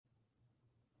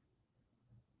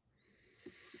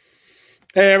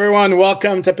Hey everyone,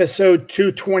 welcome to episode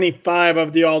 225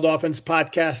 of the All Dolphins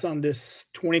podcast on this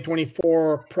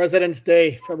 2024 President's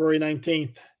Day, February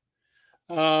 19th.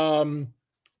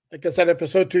 Like I said,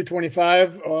 episode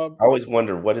 225. I always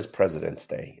wonder, what is President's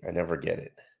Day? I never get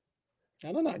it.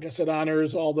 I don't know. I guess it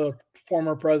honors all the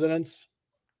former presidents.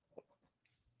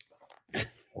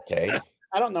 Okay.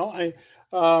 I don't know. I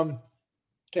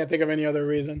can't think of any other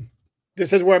reason.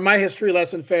 This is where my history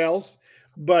lesson fails,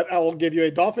 but I will give you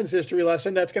a Dolphins history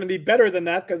lesson that's going to be better than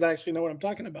that because I actually know what I'm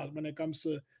talking about when it comes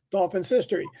to Dolphins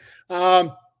history.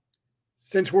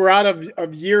 Since we're out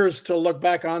of years to look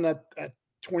back on at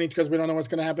 20, because we don't know what's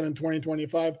going to happen in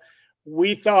 2025,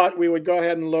 we thought we would go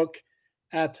ahead and look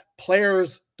at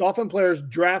Dolphin players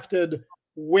drafted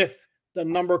with the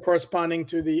number corresponding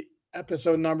to the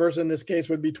episode numbers. In this case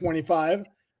would be 25,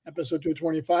 episode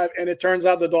 225. And it turns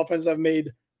out the Dolphins have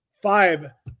made 5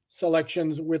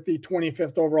 selections with the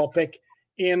 25th overall pick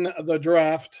in the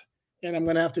draft. And I'm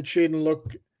going to have to cheat and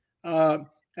look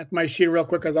at my sheet real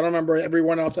quick because I don't remember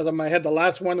everyone off the top of my head. The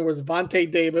last one was Vontae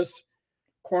Davis,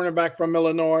 cornerback from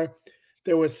Illinois.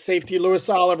 There was safety Louis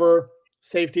Oliver,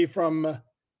 safety from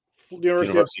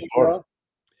University of Florida.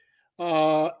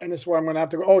 And this is where I'm going to have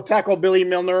to go. Tackle Billy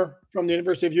Milner from the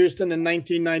University of Houston in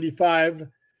 1995.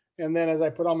 And then as I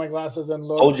put on my glasses and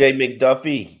look. O.J.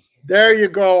 McDuffie. There you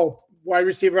go. Wide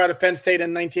receiver out of Penn State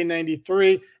in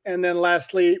 1993. And then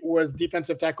lastly was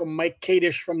defensive tackle Mike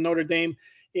Kadish from Notre Dame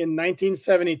in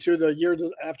 1972, the year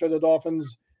after the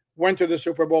Dolphins went to the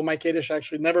Super Bowl. Mike Kadish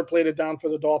actually never played it down for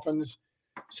the Dolphins.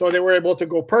 So they were able to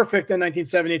go perfect in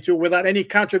 1972 without any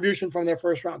contribution from their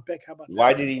first-round pick. How about that?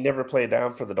 Why did he never play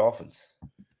down for the Dolphins?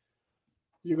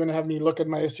 You're going to have me look at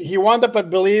my history. He wound up, I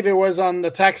believe it was on the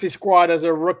taxi squad as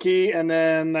a rookie, and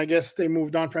then I guess they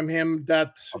moved on from him.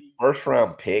 That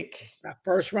first-round pick? That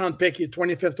first-round pick, his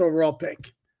 25th overall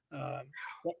pick.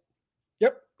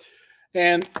 Yep.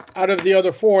 And out of the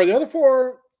other four,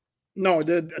 no,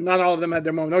 not all of them had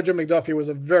their moment. O.J. McDuffie was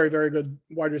a very, very good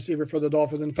wide receiver for the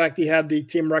Dolphins. In fact, he had the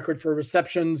team record for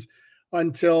receptions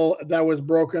until that was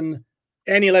broken,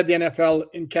 and he led the NFL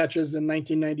in catches in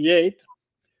 1998.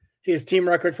 His team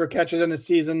record for catches in a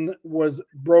season was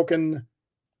broken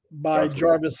by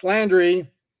Jarvis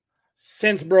Landry,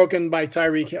 since broken by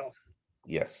Tyreek Hill.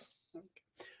 Yes.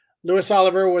 Louis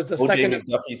Oliver was the second. O.J.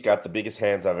 McDuffie's got the biggest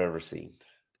hands I've ever seen.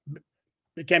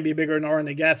 They can't be bigger than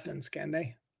Orlando Gadsden's, can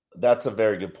they? That's a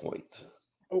very good point.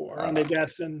 Orlando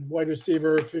Gadsden, wide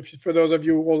receiver. For those of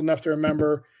you old enough to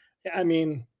remember, I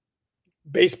mean,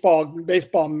 baseball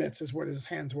mitts is what his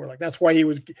hands were like. That's why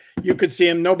you could see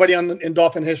him. Nobody in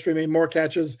Dolphin history made more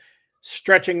catches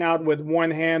stretching out with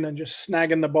one hand and just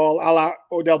snagging the ball, a la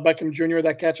Odell Beckham Jr.,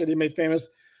 that catch that he made famous.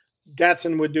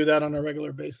 Gadsden would do that on a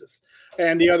regular basis.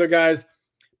 And the other guys,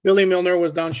 Billy Milner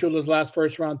was Don Shula's last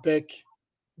first-round pick.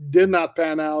 Did not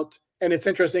pan out. And it's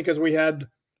interesting because we had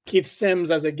Keith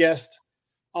Sims as a guest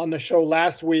on the show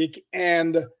last week,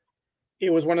 and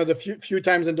it was one of the few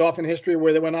times in Dolphin history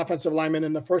where they went offensive linemen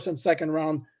in the first and second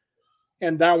round,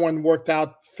 and that one worked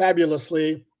out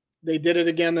fabulously. They did it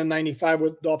again in 95,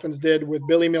 what Dolphins did with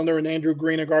Billy Milner and Andrew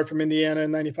Green, a guard from Indiana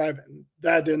in 95, and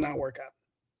that did not work out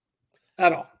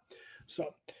at all. So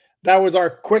that was our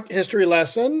quick history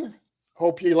lesson.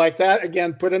 Hope you like that.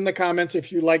 Again, put in the comments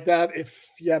if you like that. If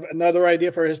you have another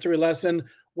idea for a history lesson,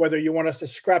 whether you want us to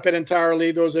scrap it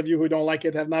entirely, those of you who don't like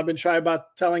it have not been shy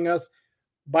about telling us,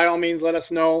 by all means, let us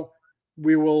know.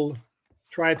 We will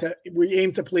we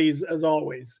aim to please as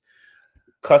always.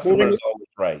 Customer is always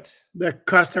right. The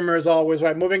customer is always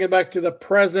right. Moving it back to the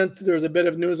present, there's a bit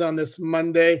of news on this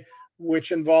Monday,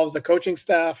 which involves the coaching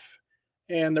staff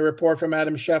and the report from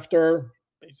Adam Schefter,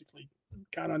 basically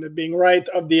count on it being right,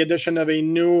 of the addition of a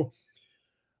new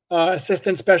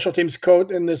assistant special teams coach.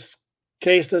 In this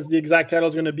case, the exact title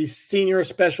is going to be senior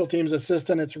special teams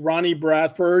assistant. It's Ronnie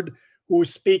Bradford, who,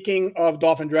 speaking of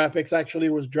Dolphin draft picks, actually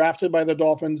was drafted by the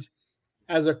Dolphins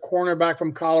as a cornerback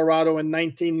from Colorado in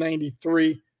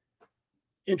 1993.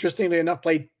 Interestingly enough,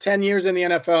 played 10 years in the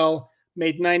NFL,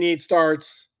 made 98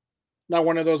 starts. Not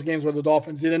one of those games with the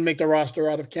Dolphins. He didn't make the roster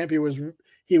out of camp. He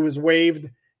was waived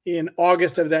in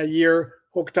August of that year,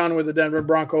 hooked on with the Denver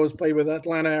Broncos, played with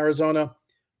Atlanta, Arizona,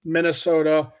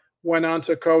 Minnesota, went on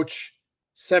to coach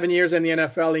 7 years in the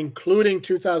NFL, including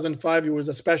 2005. He was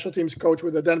a special teams coach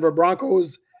with the Denver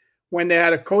Broncos when they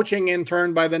had a coaching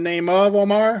intern by the name of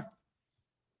Omar.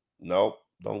 Nope,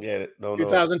 don't get it. No.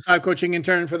 2005 coaching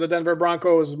intern for the Denver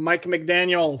Broncos, Mike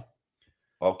McDaniel.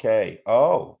 Okay.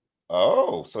 Oh,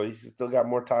 so he's still got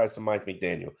more ties to Mike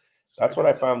McDaniel. That's what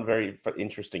I found very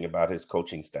interesting about his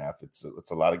coaching staff. It's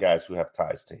a lot of guys who have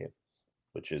ties to him,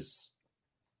 which is,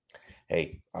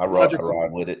 hey, I ride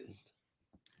with it.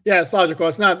 Yeah, it's logical.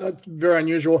 It's not very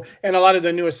unusual. And a lot of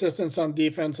the new assistants on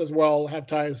defense as well have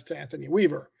ties to Anthony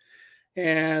Weaver.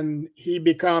 And he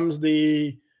becomes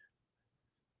the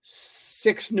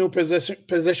sixth new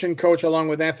position coach along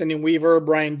with Anthony Weaver,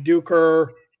 Brian Duker,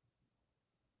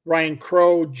 Ryan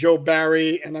Crow, Joe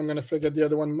Barry, and I'm going to forget the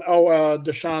other one.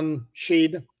 Deshaun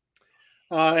Sheed.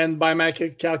 And by my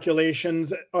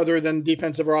calculations, other than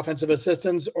defensive or offensive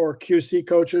assistants or QC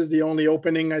coaches, the only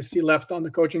opening I see left on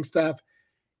the coaching staff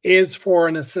is for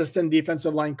an assistant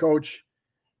defensive line coach,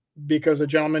 because a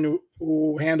gentleman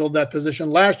who handled that position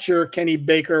last year, Kenny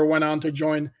Baker, went on to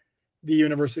join the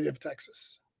University of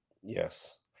Texas.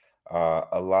 Yes.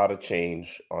 A lot of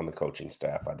change on the coaching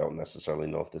staff. I don't necessarily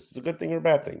know if this is a good thing or a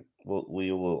bad thing.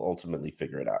 We will ultimately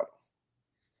figure it out.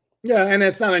 Yeah, and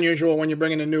it's not unusual when you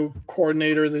bring in a new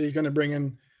coordinator that he's going to bring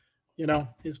in,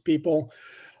 his people.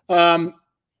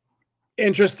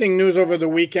 Interesting news over the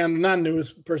weekend, not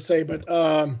news per se,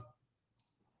 but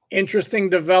interesting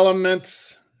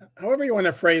developments, however you want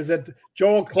to phrase it.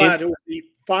 Joel Klatt, who was the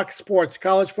Fox Sports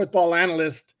college football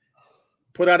analyst,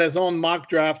 put out his own mock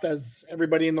draft, as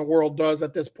everybody in the world does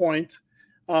at this point.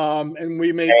 And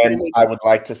I would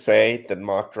like to say that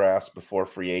mock drafts before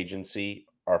free agency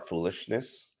are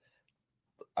foolishness.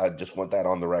 I just want that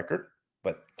on the record,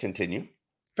 but continue.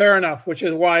 Fair enough, which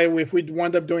is why if we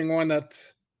wind up doing one at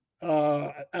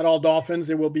all Dolphins,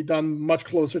 it will be done much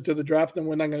closer to the draft, and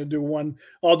we're not going to do one.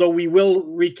 Although we will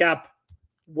recap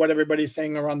what everybody's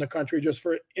saying around the country just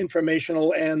for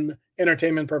informational and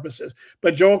entertainment purposes.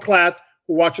 But Joel Klatt,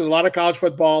 who watches a lot of college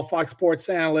football, Fox Sports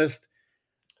analyst,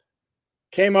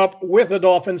 came up with the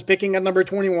Dolphins picking at number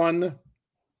 21,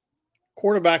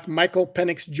 quarterback Michael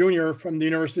Penix Jr. from the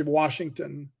University of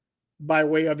Washington, by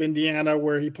way of Indiana,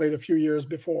 where he played a few years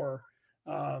before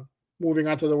moving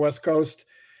on to the West Coast.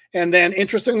 And then,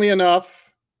 interestingly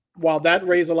enough, while that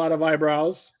raised a lot of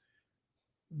eyebrows,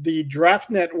 the Draft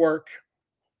Network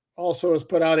also has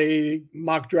put out a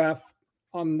mock draft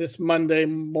on this Monday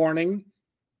morning,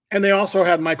 and they also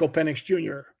had Michael Penix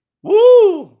Jr.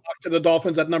 Woo! to the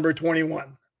Dolphins at number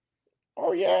 21.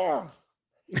 Oh, yeah.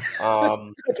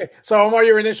 Okay, so Omar,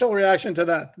 your initial reaction to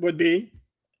that would be?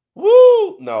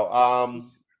 Woo! No,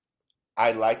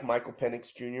 I like Michael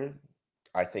Penix Jr.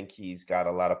 I think he's got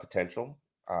a lot of potential.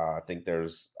 I think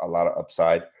there's a lot of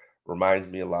upside. Reminds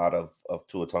me a lot of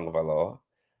Tua Tagovailoa.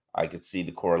 I could see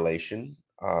the correlation.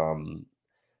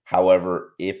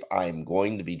 However, if I'm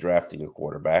going to be drafting a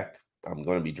quarterback, I'm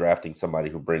going to be drafting somebody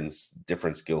who brings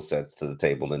different skill sets to the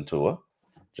table than Tua.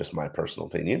 Just my personal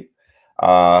opinion.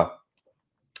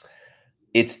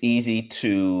 It's easy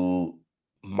to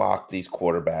mock these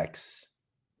quarterbacks,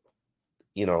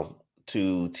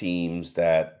 to teams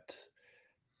that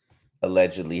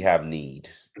allegedly have need.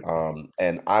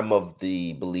 And I'm of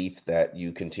the belief that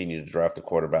you continue to draft a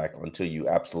quarterback until you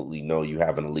absolutely know you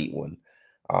have an elite one.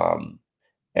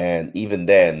 And even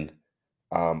then,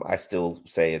 I still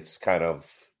say it's kind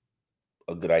of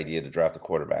a good idea to draft a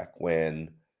quarterback.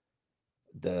 When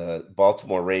the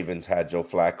Baltimore Ravens had Joe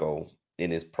Flacco in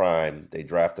his prime, they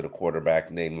drafted a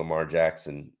quarterback named Lamar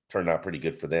Jackson. Turned out pretty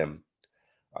good for them.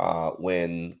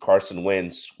 When Carson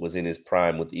Wentz was in his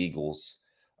prime with the Eagles,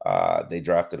 they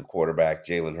drafted a quarterback,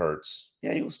 Jalen Hurts.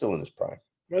 Yeah, he was still in his prime.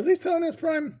 Was he still in his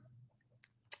prime?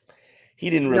 He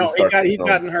didn't really start. He'd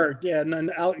gotten hurt. Yeah,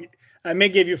 and I may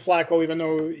give you Flacco, even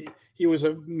though he was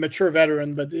a mature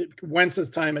veteran, but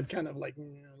Wentz's time had kind of like a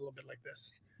little bit like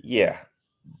this. Yeah,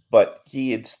 but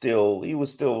it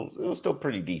was still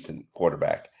pretty decent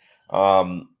quarterback.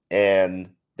 And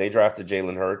they drafted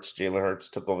Jalen Hurts. Jalen Hurts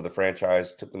took over the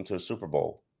franchise, took them to a Super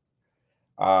Bowl.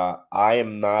 I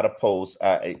am not opposed.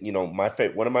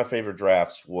 One of my favorite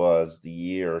drafts was the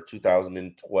year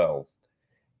 2012,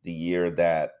 the year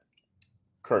that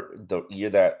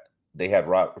they had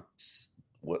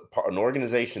an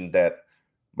organization that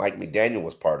Mike McDaniel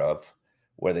was part of,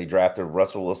 where they drafted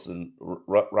Russell Wilson,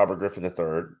 Robert Griffin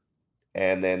III,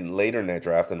 and then later in that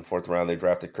draft, in the fourth round, they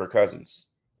drafted Kirk Cousins.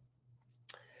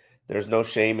 There's no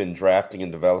shame in drafting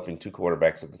and developing two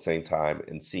quarterbacks at the same time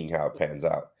and seeing how it pans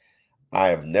out. I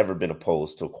have never been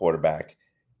opposed to a quarterback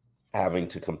having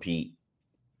to compete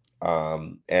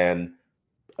and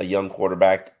a young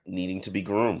quarterback needing to be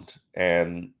groomed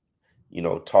and,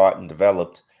 taught and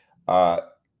developed.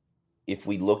 If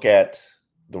we look at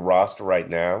the roster right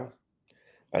now,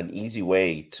 an easy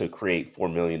way to create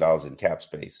 $4 million in cap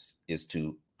space is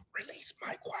to release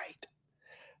Mike White.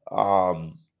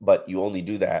 But you only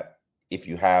do that if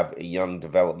you have a young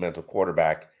developmental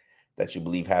quarterback that you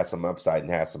believe has some upside and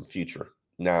has some future.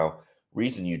 Now,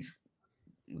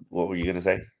 what were you going to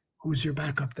say? Who's your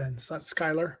backup then?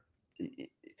 Skyler?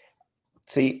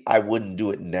 See, I wouldn't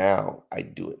do it now.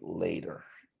 I'd do it later,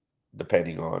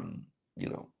 depending on,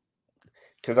 because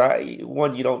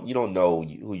you don't know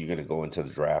who you're going to go into the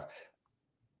draft.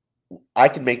 I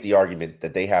can make the argument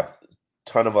that they have a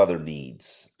ton of other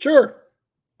needs Sure.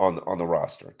 on the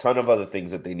roster, a ton of other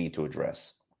things that they need to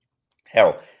address.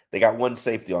 Hell, they got one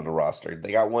safety on the roster.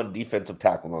 They got one defensive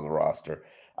tackle on the roster.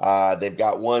 They've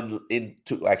got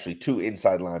two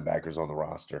inside linebackers on the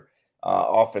roster.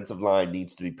 Offensive line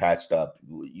needs to be patched up.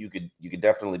 You could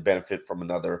definitely benefit from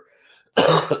another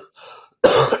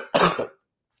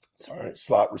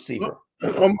slot receiver.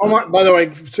 Omar, by the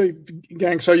way,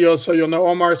 gang, so you'll know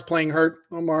Omar's playing hurt.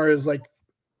 Omar is like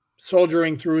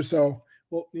soldiering through, so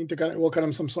we'll cut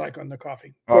him some slack on the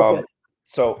coffee.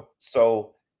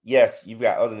 So yes, you've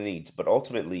got other needs, but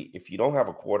ultimately, if you don't have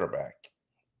a quarterback,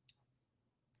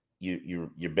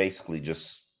 you're basically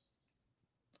just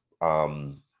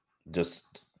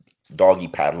doggy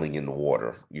paddling in the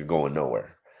water. You're going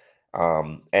nowhere.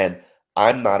 And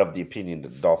I'm not of the opinion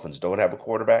that the Dolphins don't have a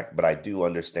quarterback, but I do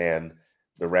understand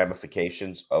the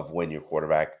ramifications of when your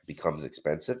quarterback becomes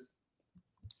expensive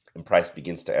and price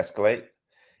begins to escalate.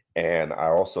 And I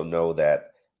also know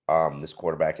that this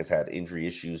quarterback has had injury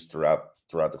issues throughout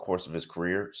the course of his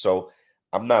career. So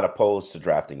I'm not opposed to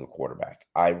drafting a quarterback.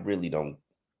 I really don't.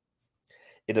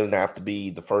 It doesn't have to be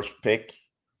the first pick.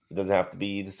 It doesn't have to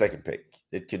be the second pick.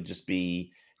 It could just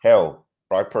be, hell,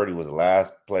 Brock Purdy was the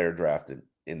last player drafted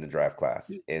in the draft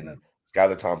class, and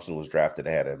Skylar Thompson was drafted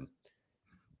ahead of him.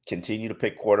 Continue to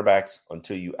pick quarterbacks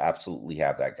until you absolutely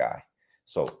have that guy.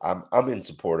 So I'm in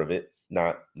support of it.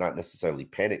 Not necessarily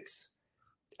Penix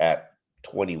at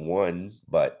 21,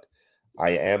 but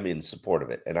I am in support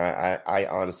of it. And I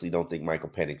honestly don't think Michael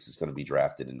Penix is going to be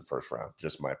drafted in the first round.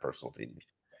 Just my personal opinion.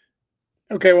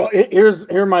 Okay, well, here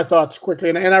are my thoughts quickly.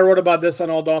 And I wrote about this on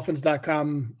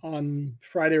alldolphins.com on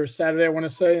Friday or Saturday, I want to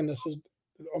say. And this is,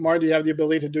 Omar, do you have the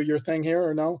ability to do your thing here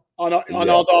or no? On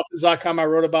alldolphins.com, I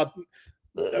wrote about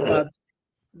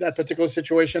that particular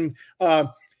situation.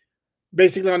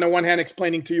 Basically, on the one hand,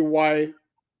 explaining to you why,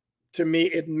 to me,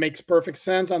 it makes perfect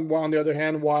sense. On the other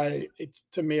hand, why it's,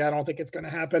 to me, I don't think it's going to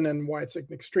happen and why it's an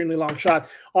extremely long shot.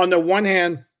 On the one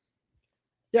hand,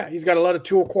 yeah, he's got a lot of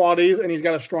tool qualities and he's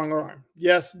got a stronger arm.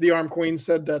 Yes, the Arm Queen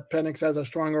said that Penix has a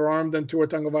stronger arm than Tua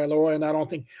Tagovailoa, and I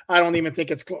don't even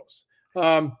think it's close.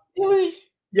 Really?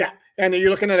 Yeah, and you're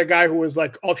looking at a guy who was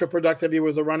like ultra productive. He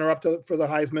was a runner-up for the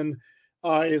Heisman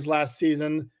his last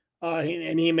season,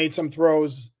 and he made some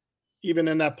throws even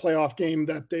in that playoff game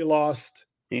that they lost.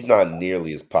 He's not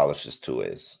nearly as polished as Tua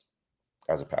is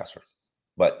as a passer,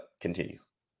 but continue.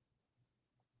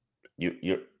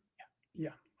 Yeah.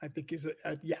 I think he's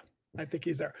I think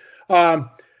he's there.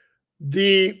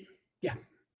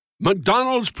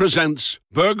 McDonald's presents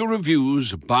Burger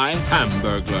Reviews by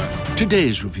Hamburglar.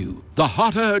 Today's review: the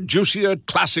hotter, juicier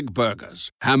classic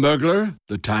burgers. Hamburglar,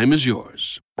 the time is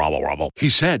yours. Rubble, rubble. He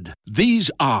said,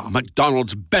 "These are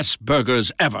McDonald's best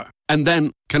burgers ever." And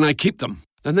then, "Can I keep them?"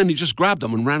 And then he just grabbed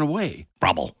them and ran away.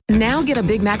 Rubble. Now get a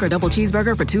Big Mac or double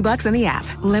cheeseburger for $2 in the app.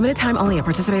 Limited time only at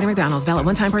participating McDonald's. Valid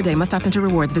one time per day. Must opt into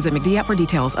rewards. Visit McD app for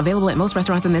details. Available at most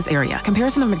restaurants in this area.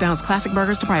 Comparison of McDonald's classic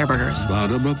burgers to prior burgers.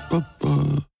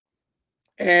 Ba-da-ba-ba-ba.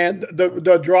 And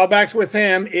the drawbacks with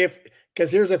him,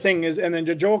 because here's the thing is, and then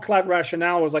the Joel Klatt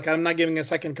rationale was like, I'm not giving a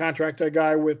second contract to a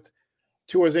guy with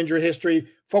Tua's injury history,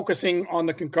 focusing on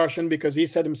the concussion because he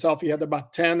said himself he had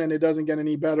about 10 and it doesn't get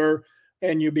any better.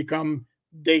 And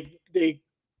they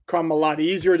come a lot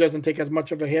easier. It doesn't take as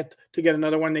much of a hit to get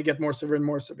another one. They get more severe and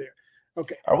more severe.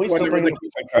 Okay. Are we still bringing up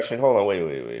the concussion? Hold on.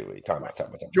 Wait. Time out.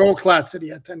 Joel Klatt said he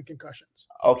had 10 concussions.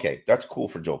 Okay. That's cool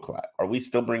for Joel Klatt. Are we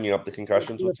still bringing up the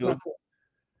concussions with you? Cool.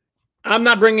 I'm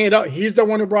not bringing it up. He's the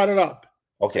one who brought it up.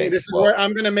 Okay. This is where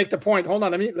I'm going to make the point. Hold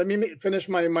on. Let me finish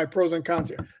my pros and cons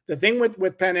here. The thing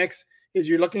with Penix is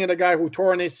you're looking at a guy who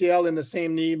tore an ACL in the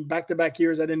same knee back-to-back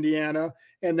years at Indiana,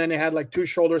 and then they had like 2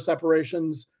 shoulder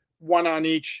separations, one on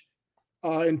each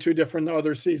in 2 different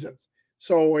other seasons.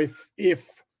 So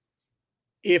if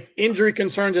injury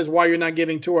concerns is why you're not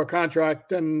giving Tua a contract,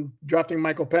 then drafting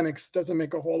Michael Penix doesn't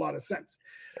make a whole lot of sense.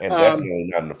 And definitely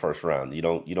not in the first round. You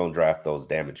don't draft those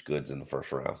damaged goods in the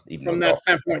first round. Even from that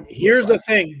standpoint, here's the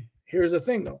thing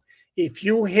though. If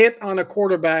you hit on a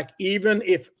quarterback, even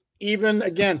if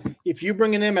you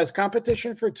bring in him as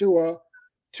competition for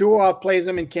Tua plays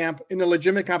him in camp in a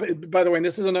legitimate camp. By the way, and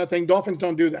this is another thing, Dolphins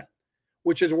don't do that,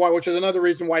 which is another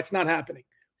reason why it's not happening.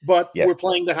 But yes, we're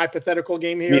playing the hypothetical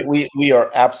game here. We are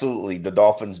absolutely, the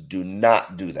Dolphins do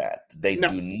not do that. They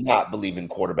do not believe in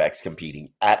quarterbacks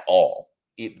competing at all.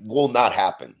 It will not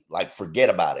happen. Like, forget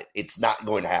about it. It's not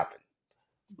going to happen.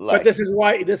 But this is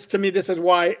why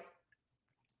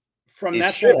from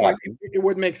that standpoint, it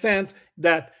would make sense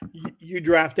that you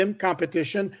draft him,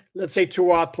 competition. Let's say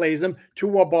Tua outplays him,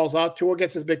 Tua balls out, Tua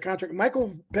gets his big contract.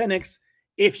 Michael Penix,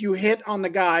 if you hit on the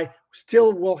guy,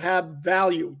 still will have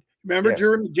value. Remember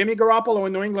Jimmy Garoppolo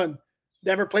in New England?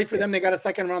 Never played for them. They got a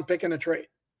second-round pick in a trade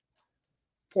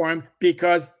for him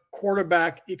because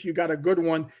quarterback, if you got a good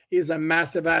one, is a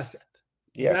massive asset.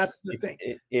 Yes. That's the thing.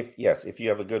 If you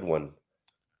have a good one,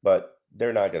 but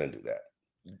they're not going to do that.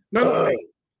 No.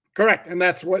 Correct. And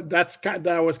that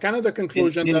was kind of the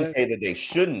conclusion. Didn't say that they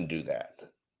shouldn't do that.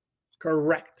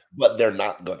 Correct. But they're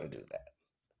not going to do that.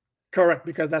 Correct,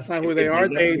 because that's not who they are.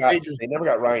 They never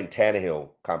got Ryan Tannehill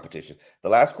competition. The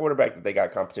last quarterback that they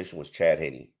got competition was Chad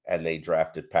Henne, and they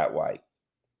drafted Pat White.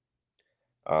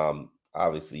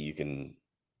 Obviously, you can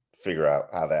figure out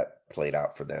how that played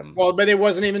out for them. Well, but it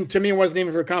wasn't even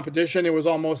for competition. It was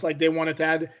almost like they wanted to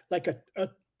add like a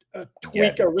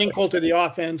tweak, a wrinkle to the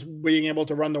offense, being able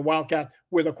to run the Wildcat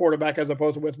with a quarterback as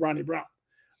opposed to with Ronnie Brown.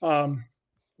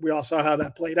 We all saw how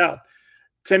that played out.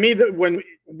 To me,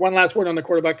 one last word on the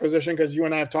quarterback position, because you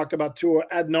and I have talked about Tua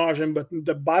ad nauseum, but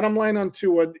the bottom line on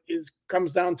Tua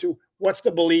comes down to what's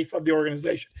the belief of the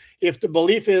organization. If the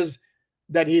belief is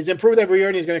that he's improved every year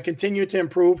and he's going to continue to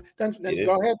improve, then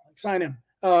go ahead, sign him.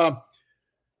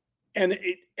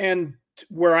 And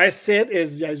where I sit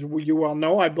is, as you well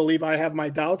know, I believe I have my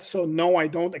doubts. So no, I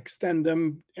don't extend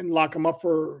them and lock them up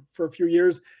for a few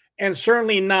years, and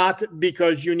certainly not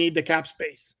because you need the cap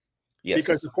space. Yes.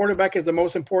 Because the quarterback is the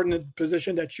most important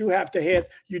position that you have to hit.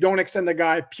 You don't extend the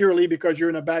guy purely because you're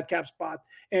in a bad cap spot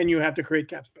and you have to create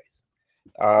cap space.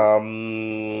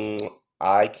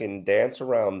 I can dance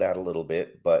around that a little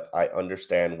bit, but I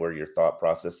understand where your thought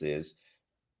process is.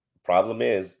 Problem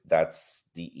is, that's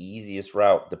the easiest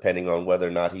route, depending on whether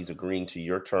or not he's agreeing to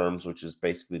your terms, which is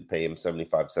basically pay him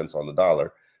 75 cents on the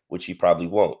dollar, which he probably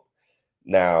won't.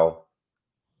 Now,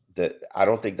 I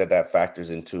don't think that factors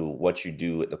into what you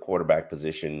do at the quarterback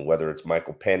position, whether it's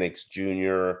Michael Penix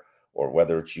Jr. or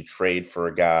whether it's you trade for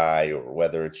a guy, or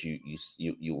whether it's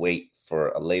you wait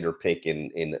for a later pick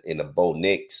in a Bo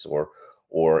Nix, or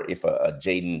if a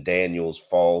Jaden Daniels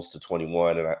falls to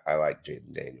 21, and I like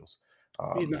Jaden Daniels.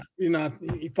 He's not.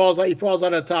 He falls out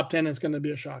of the top 10. It's going to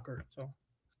be a shocker. So,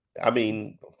 I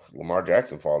mean, Lamar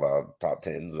Jackson falls out of the top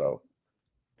 10, so.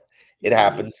 It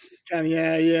happens.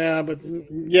 Yeah, but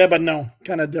no,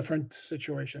 kind of different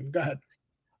situation. Go ahead.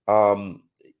 I'm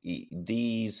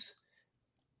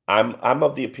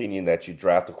of the opinion that you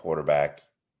draft a quarterback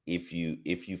if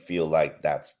you feel like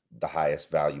that's the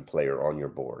highest value player on your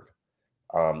board.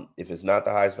 If it's not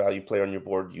the highest value player on your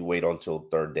board, you wait until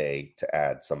third day to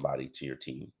add somebody to your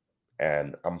team,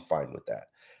 and I'm fine with that.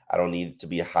 I don't need it to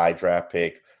be a high draft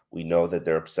pick. We know that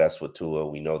they're obsessed with Tua.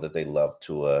 We know that they love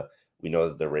Tua. We know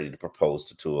that they're ready to propose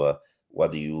to Tua.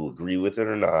 Whether you agree with it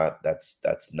or not, that's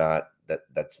not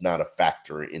a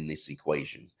factor in this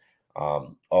equation.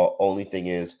 Only thing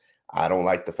is, I don't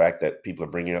like the fact that people are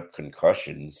bringing up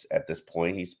concussions at this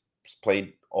point. He's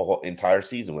played a whole entire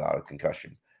season without a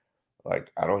concussion.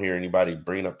 Like, I don't hear anybody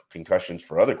bringing up concussions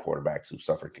for other quarterbacks who've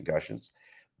suffered concussions.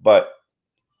 But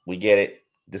we get it.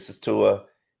 This is Tua.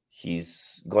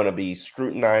 He's going to be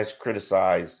scrutinized,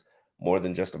 criticized more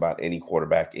than just about any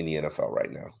quarterback in the NFL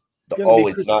right now.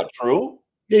 It's not true?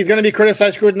 He's going to be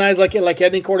criticized, scrutinized like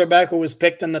any quarterback who was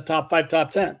picked in the top 5,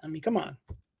 top 10. I mean, come on.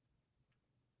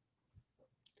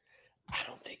 I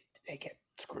don't think they get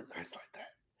scrutinized like that.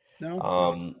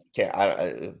 No.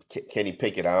 Kenny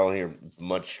Pickett, I don't hear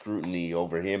much scrutiny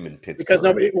over him in Pittsburgh. Because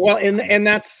nobody. Well, and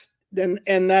that's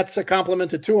a compliment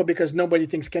to Tua, because nobody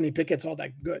thinks Kenny Pickett's all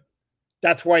that good.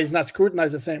 That's why he's not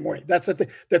scrutinized the same way. That's the thing.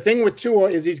 The thing with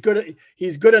Tua is he's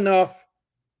good enough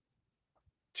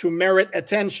to merit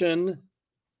attention,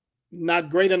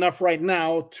 not great enough right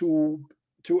now to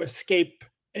escape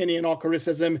any and all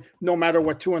criticism, no matter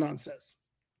what Tuanon says.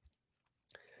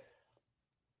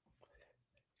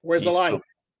 Where's the lie?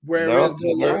 There's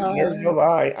no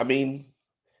lie. I mean,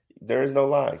 there is no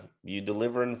lie. You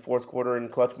deliver in the fourth quarter in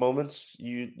clutch moments,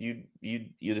 you'd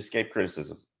escape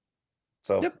criticism.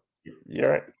 So. Yep.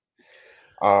 You're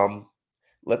right.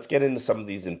 Let's get into some of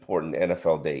these important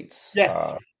NFL dates.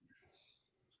 Yes.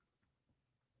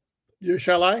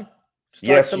 Shall I?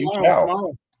 Yes, you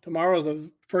shall. Tomorrow is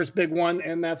the first big one,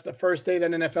 and that's the first day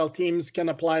that NFL teams can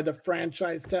apply the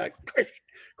franchise tag.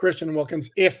 Christian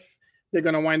Wilkins, if they're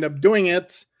going to wind up doing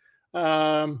it.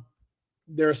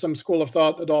 There's some school of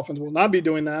thought the Dolphins will not be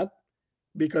doing that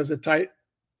because it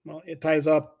ties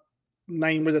up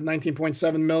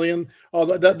 19.7 million.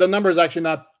 Although the number is actually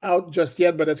not out just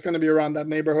yet, but it's going to be around that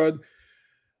neighborhood.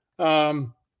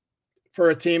 for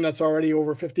a team that's already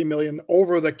over 50 million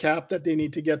over the cap that they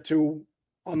need to get to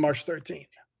on March 13th.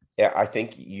 Yeah, I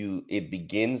think it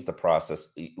begins the process.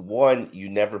 One, you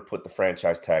never put the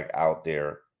franchise tag out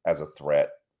there as a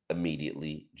threat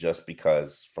immediately, just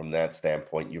because from that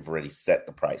standpoint, you've already set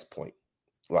the price point.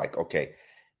 Like, okay,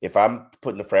 if I'm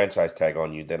putting a franchise tag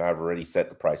on you, then I've already set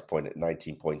the price point at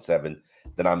 19.7.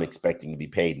 Then I'm expecting to be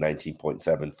paid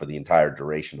 19.7 for the entire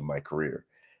duration of my career.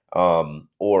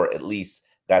 Or at least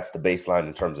that's the baseline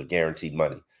in terms of guaranteed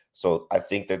money. So I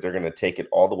think that they're going to take it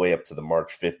all the way up to the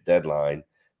March 5th deadline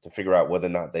to figure out whether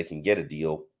or not they can get a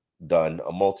deal done,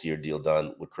 a multi-year deal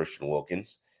done with Christian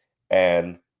Wilkins.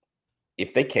 And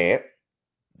if they can't,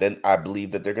 then I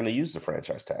believe that they're going to use the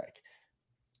franchise tag.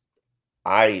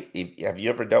 Have you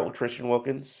ever dealt with Christian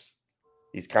Wilkins?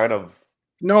 He's kind of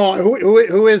no.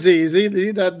 Who is he? Is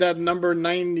he that number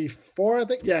 94? I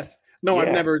think yes. No, yeah.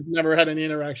 I've never had any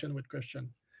interaction with Christian.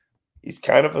 He's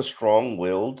kind of a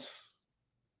strong-willed,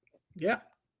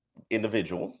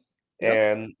 individual. Yep.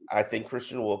 And I think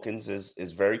Christian Wilkins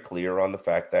is very clear on the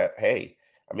fact that, hey,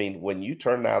 I mean, when you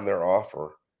turn down their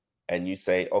offer and you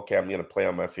say, okay, I'm going to play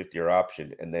on my 5th-year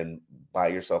option and then buy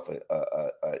yourself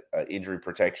a injury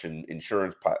protection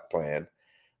insurance plan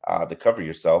to cover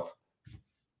yourself,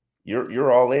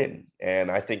 you're all in. And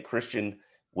I think Christian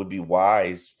would be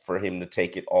wise for him to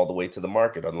take it all the way to the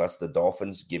market unless the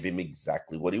Dolphins give him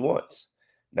exactly what he wants.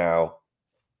 Now,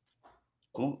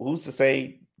 who's to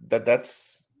say that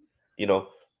that's,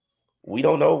 we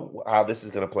don't know how this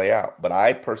is going to play out, but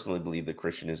I personally believe that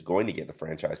Christian is going to get the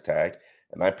franchise tag.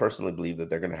 And I personally believe that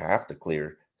they're going to have to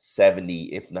clear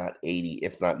 70, if not 80,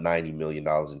 if not $90 million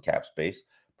in cap space,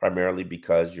 primarily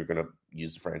because you're going to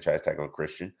use the franchise tag on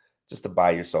Christian just to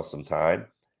buy yourself some time.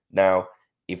 Now,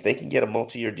 if they can get a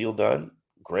multi-year deal done,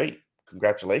 great.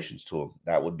 Congratulations to them.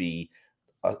 That would be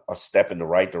a step in the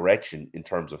right direction in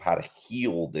terms of how to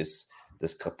heal this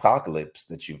apocalypse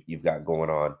that you've got going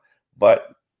on.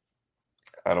 But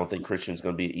I don't think Christian's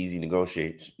going to be an easy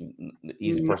person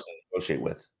to negotiate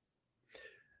with.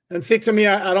 And see, to me,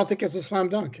 I don't think it's a slam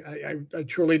dunk. I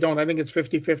truly don't. I think it's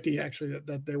 50-50, actually,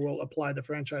 that they will apply the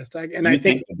franchise tag. And I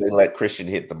think that they let Christian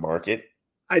hit the market?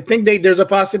 I think there's a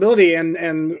possibility,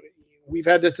 and we've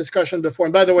had this discussion before.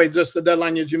 And by the way, just the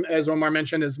deadline, as Omar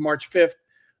mentioned, is March 5th,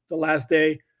 the last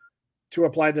day to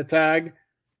apply the tag.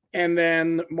 And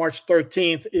then March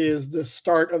 13th is the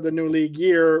start of the new league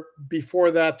year.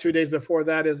 Before that, 2 days before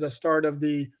that, is the start of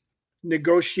the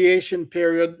negotiation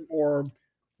period, or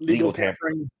legal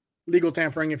tampering,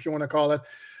 if you want to call it.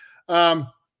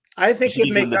 I think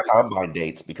it makes the combine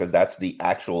dates, because that's the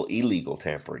actual illegal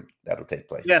tampering that'll take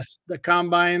place. Yes, the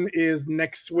combine is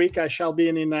next week. I shall be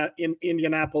in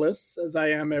Indianapolis, as I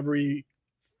am every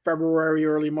February,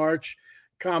 early March.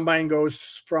 Combine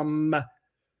goes from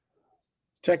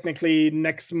technically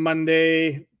next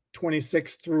Monday,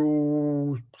 26th,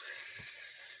 through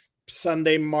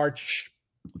Sunday, March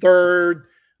 3rd.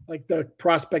 Like the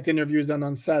prospect interviews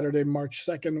on Saturday, March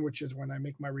 2nd, which is when I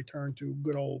make my return to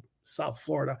good old South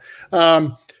Florida. To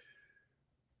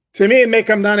me, it may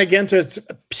come down again to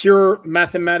a pure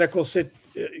mathematical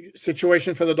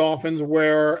situation for the Dolphins,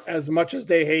 where as much as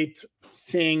they hate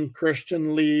seeing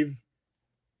Christian leave,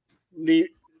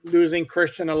 losing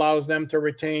Christian allows them to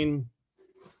retain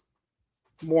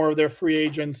more of their free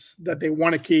agents that they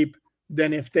want to keep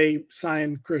than if they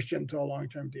sign Christian to a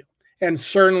long-term deal. And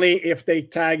certainly if they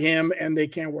tag him and they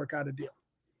can't work out a deal.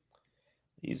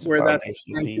 He's a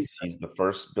foundational piece. He's the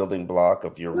first building block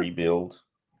of your rebuild.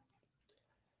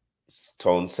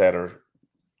 Tone setter,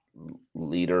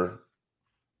 leader.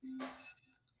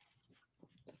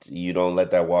 You don't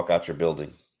let that walk out your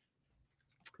building.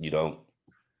 You don't.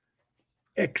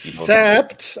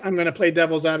 Except, I'm going to play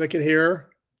devil's advocate here.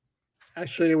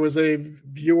 Actually, it was a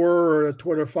viewer or a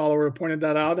Twitter follower who pointed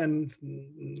that out, and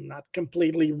not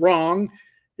completely wrong,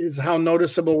 is how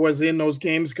noticeable was in those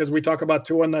games, because we talk about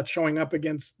Tua not showing up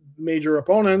against major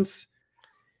opponents.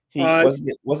 Wasn't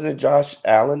it Josh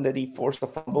Allen that he forced the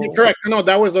fumble? Correct. No,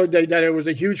 that it was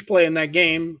a huge play in that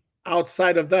game.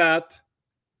 Outside of that,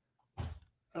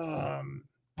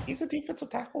 he's a defensive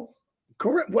tackle.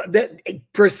 Correct. That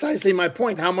precisely my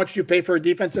point. How much you pay for a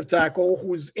defensive tackle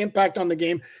whose impact on the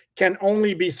game can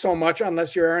only be so much,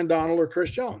 unless you're Aaron Donald or Chris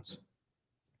Jones,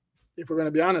 if we're going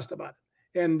to be honest about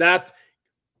it. And that,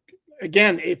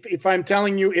 again, if I'm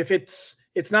telling you, if it's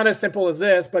not as simple as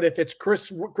this, but if it's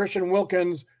Christian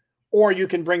Wilkins, or you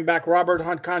can bring back Robert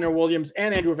Hunt, Connor Williams,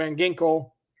 and Andrew Van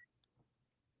Ginkel,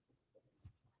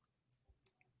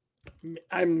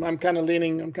 I'm kind of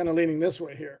leaning this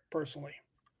way here personally.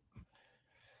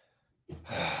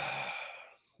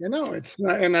 You know, it's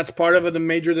not, and that's part of the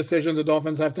major decisions the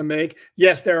Dolphins have to make.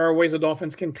 Yes, there are ways the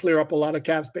Dolphins can clear up a lot of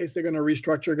cap space. They're going to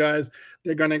restructure guys.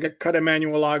 They're going to cut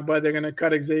Emmanuel Ogbah. They're going to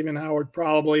cut Xavier Howard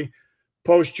probably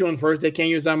post June 1st. They can't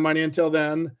use that money until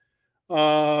then.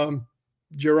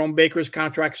 Jerome Baker's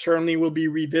contract certainly will be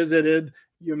revisited.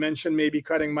 You mentioned maybe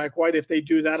cutting Mike White. If they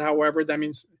do that, however, that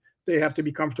means they have to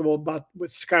be comfortable about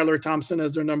with Skylar Thompson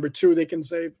as their number 2. They can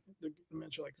save. You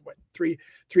mentioned like what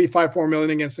 $3.54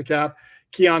 million against the cap.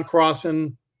 Keon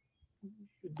Crossan,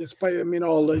 despite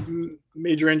all the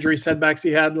major injury setbacks he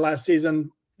had last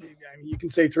season, you can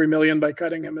save $3 million by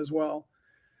cutting him as well.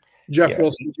 Jeff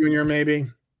Wilson Jr. maybe.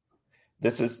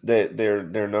 This is there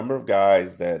are a number of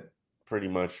guys that pretty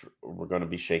much we're going to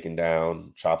be shaken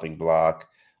down, chopping block.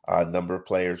 A number of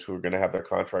players who are going to have their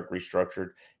contract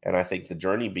restructured, and I think the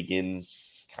journey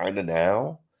begins kind of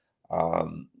now.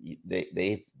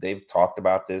 They've talked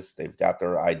about this. They've got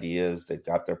their ideas. They've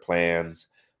got their plans.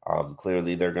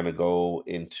 Clearly, they're going to go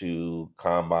into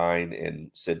Combine and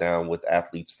sit down with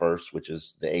Athletes First, which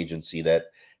is the agency that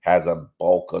has a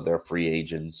bulk of their free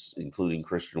agents, including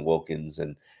Christian Wilkins,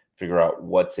 and figure out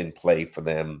what's in play for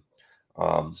them.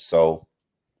 So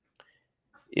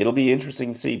it'll be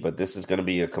interesting to see, but this is going to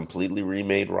be a completely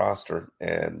remade roster,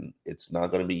 and it's not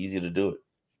going to be easy to do it.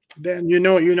 Then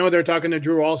they're talking to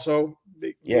Drew also.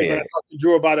 They're going to talk to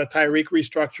Drew about a Tyreek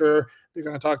restructure. They're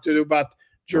going to talk to Drew about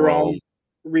Jerome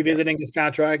revisiting his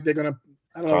contract. They're going to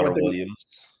Connor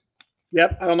Williams.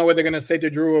 Yep, I don't know what they're going to say to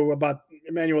Drew about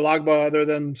Emmanuel Ogbah, other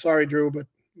than sorry, Drew, but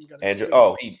Andrew.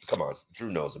 Come on,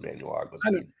 Drew knows Emmanuel Ogbah.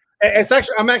 I know.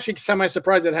 I'm actually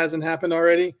semi-surprised it hasn't happened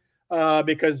already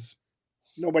because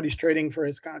nobody's trading for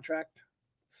his contract.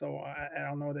 So I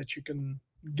don't know that you can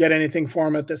get anything for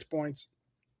him at this point.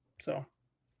 So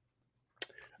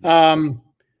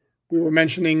we were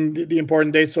mentioning the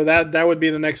important dates. So that would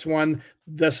be the next one.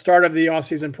 The start of the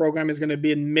offseason program is going to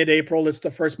be in mid-April. It's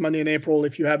the first Monday in April.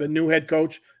 If you have a new head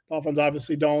coach, Dolphins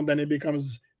obviously don't, then it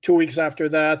becomes 2 weeks after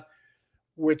that,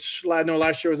 which I know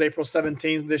last year was April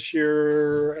 17th. This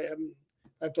year,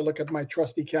 I have to look at my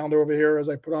trusty calendar over here as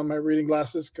I put on my reading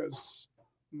glasses because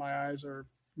my eyes are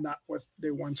not what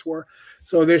they once were.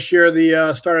 So this year,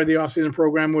 the start of the offseason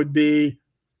program would be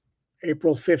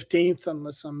April 15th,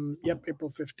 April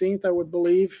 15th, I would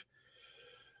believe.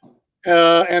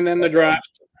 And then the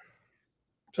draft.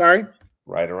 Sorry?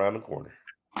 Right around the corner.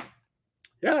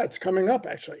 Yeah, it's coming up,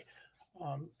 actually.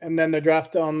 And then the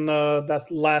draft on that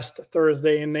last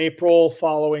Thursday in April,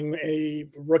 following a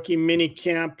rookie mini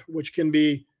camp, which can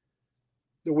be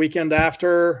the weekend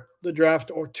after the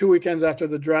draft or 2 weekends after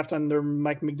the draft under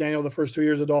Mike McDaniel. The first 2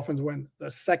 years, the Dolphins went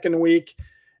the second week.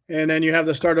 And then you have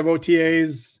the start of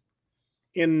OTAs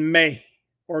in May,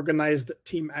 organized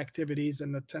team activities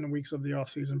in the 10 weeks of the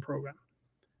offseason program.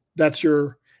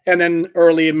 And then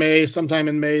early in May, sometime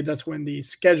in May, that's when the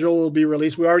schedule will be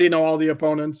released. We already know all the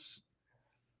opponents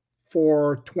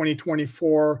for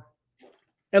 2024.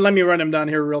 And let me run them down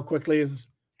here real quickly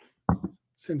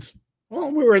since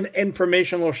we were an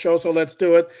informational show, so let's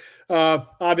do it.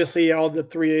 Obviously, all the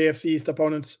 3 AFC East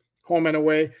opponents, home and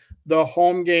away. The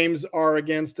home games are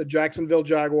against the Jacksonville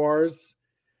Jaguars,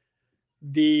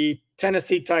 the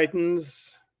Tennessee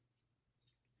Titans,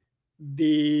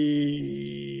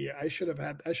 I should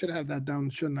have that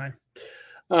down, shouldn't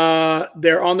I?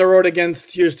 They're on the road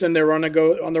against Houston. They're on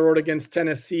the road against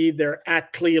Tennessee. They're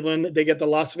at Cleveland. They get the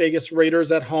Las Vegas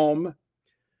Raiders at home.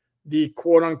 The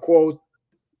quote unquote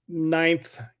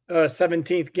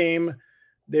 17th game,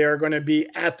 they are going to be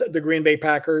at the Green Bay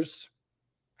Packers.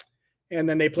 And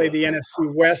then they play the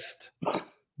NFC West.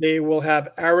 They will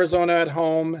have Arizona at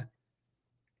home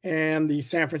and the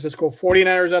San Francisco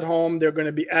 49ers at home. They're going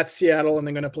to be at Seattle, and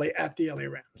they're going to play at the LA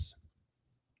Rams.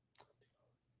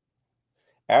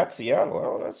 At Seattle.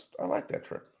 Oh, I like that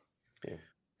trip.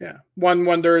 Yeah. One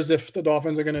wonders if the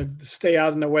Dolphins are going to stay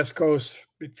out on the West Coast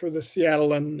for the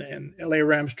Seattle and LA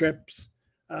Rams trips.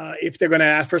 If they're going to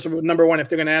ask, first of all, number one, if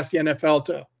they're going to ask the NFL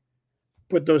to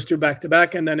put those two back to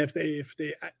back, and then if they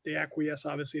acquiesce,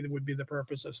 obviously that would be the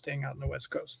purpose of staying out on the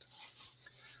West Coast.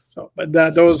 So, but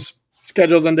those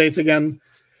schedules and dates again,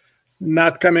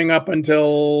 not coming up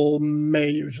until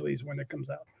May. Usually is when it comes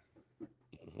out.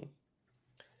 Mm-hmm.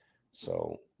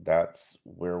 So that's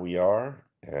where we are,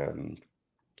 and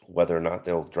whether or not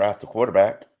they'll draft a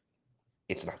quarterback,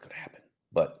 it's not going to happen,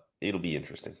 but it'll be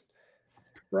interesting.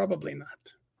 Probably not.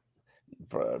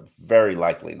 Very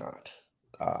likely not.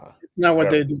 Not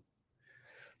what they do.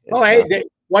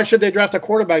 Why should they draft a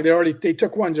quarterback? They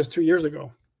took one just 2 years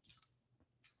ago.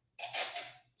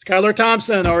 Skylar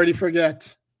Thompson, already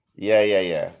forget.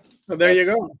 Yeah. So there you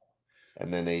go.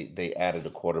 And then they added a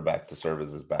quarterback to serve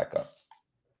as his backup.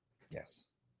 Yes.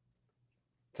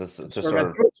 To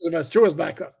serve Sylvestua's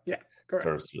backup. Yeah, correct.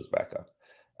 Sylvestua's backup.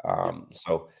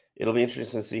 So it'll be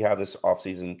interesting to see how this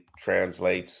offseason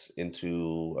translates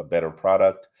into a better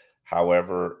product.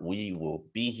 However, we will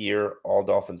be here,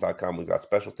 alldolphins.com. We've got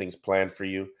special things planned for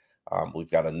you. We've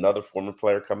got another former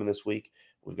player coming this week.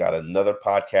 We've got another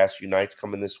podcast Unites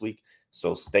coming this week.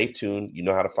 So stay tuned. You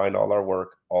know how to find all our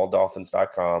work,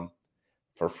 alldolphins.com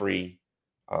for free.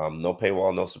 No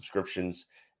paywall, no subscriptions.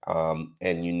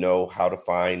 And you know how to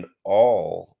find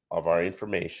all of our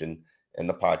information in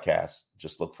the podcast.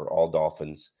 Just look for All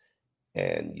Dolphins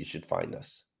and you should find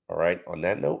us. All right. On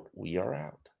that note, we are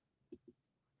out.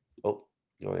 Oh,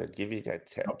 go ahead. Give you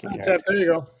that tap. There you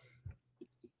go.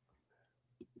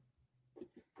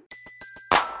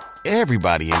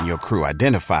 Everybody in your crew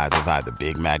identifies as either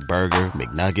Big Mac Burger,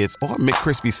 McNuggets, or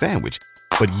McCrispy Sandwich.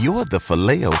 But you're the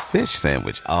Filet-O-Fish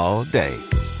Sandwich all day.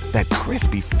 That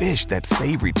crispy fish, that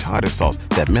savory tartar sauce,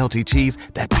 that melty cheese,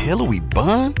 that pillowy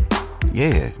bun.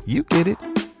 Yeah, you get it.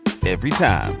 Every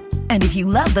time. And if you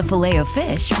love the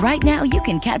Filet-O-Fish, right now you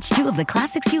can catch 2 of the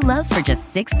classics you love for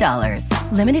just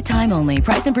 $6. Limited time only.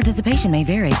 Price and participation may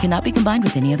vary. Cannot be combined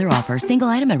with any other offer. Single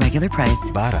item at regular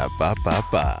price.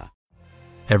 Ba-da-ba-ba-ba.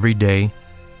 Every day,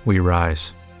 we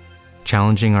rise,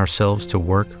 challenging ourselves to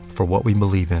work for what we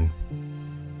believe in.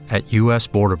 At U.S.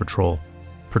 Border Patrol,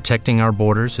 protecting our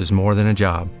borders is more than a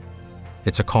job.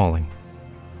 It's a calling.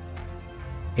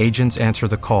 Agents answer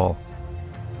the call,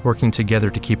 working together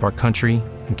to keep our country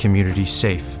and communities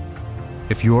safe.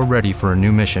 If you're ready for a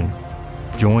new mission,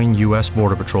 join U.S.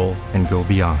 Border Patrol and go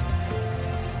beyond.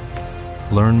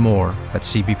 Learn more at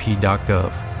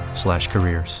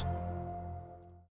cbp.gov/careers.